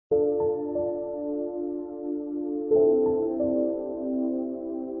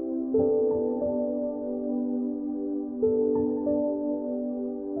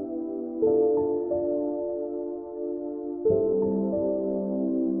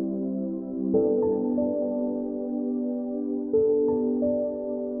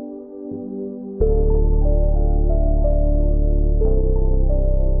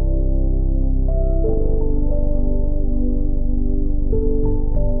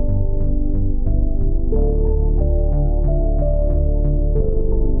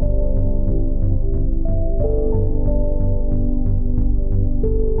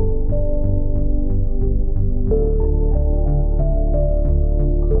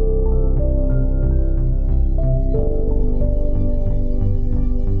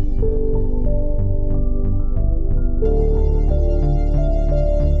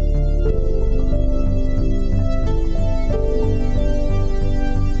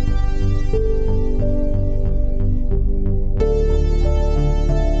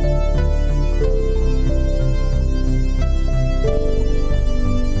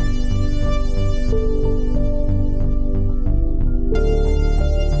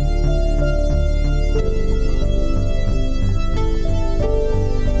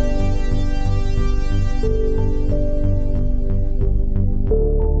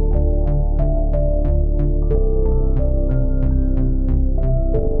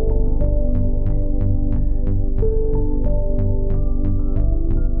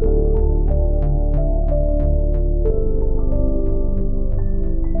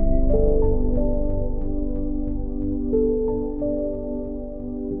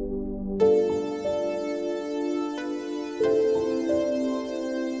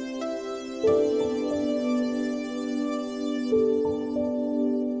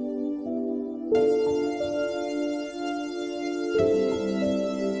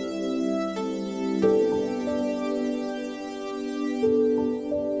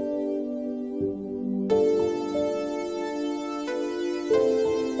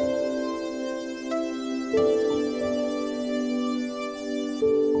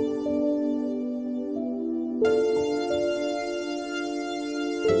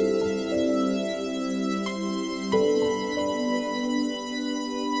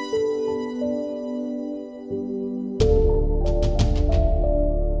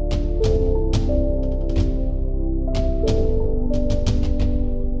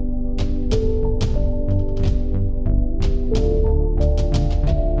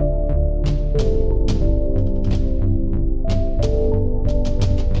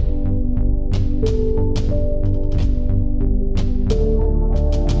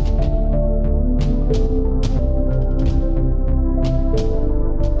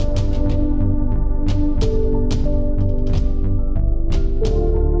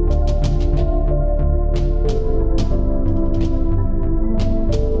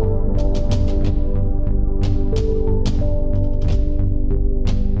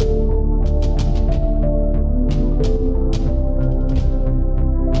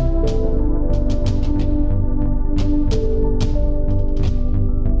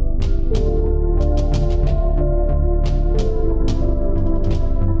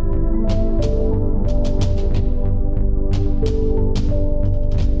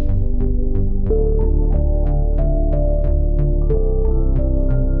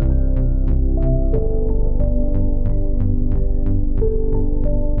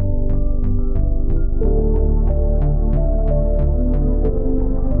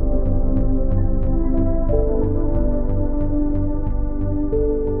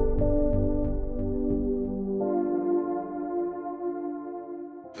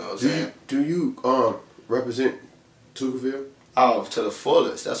Tookaville? Oh, to the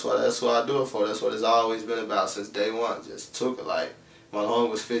fullest. That's what I do it for. That's what it's always been about since day one. Just Tooka. Like, my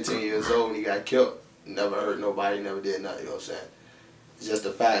homie was 15 years old when he got killed. Never hurt nobody, never did nothing, you know what I'm saying? It's just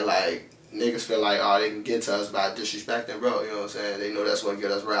the fact, like, niggas feel like, oh, they can get to us by disrespecting, bro, you know what I'm saying? They know that's what get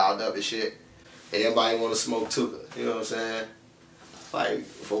us riled up and shit. Everybody want to smoke Tooka, you know what I'm saying? Like,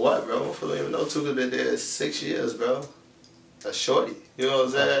 for what, bro? I don't even know Tooka been there 6 years, bro. A shorty, you know what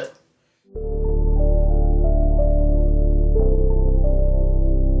I'm saying?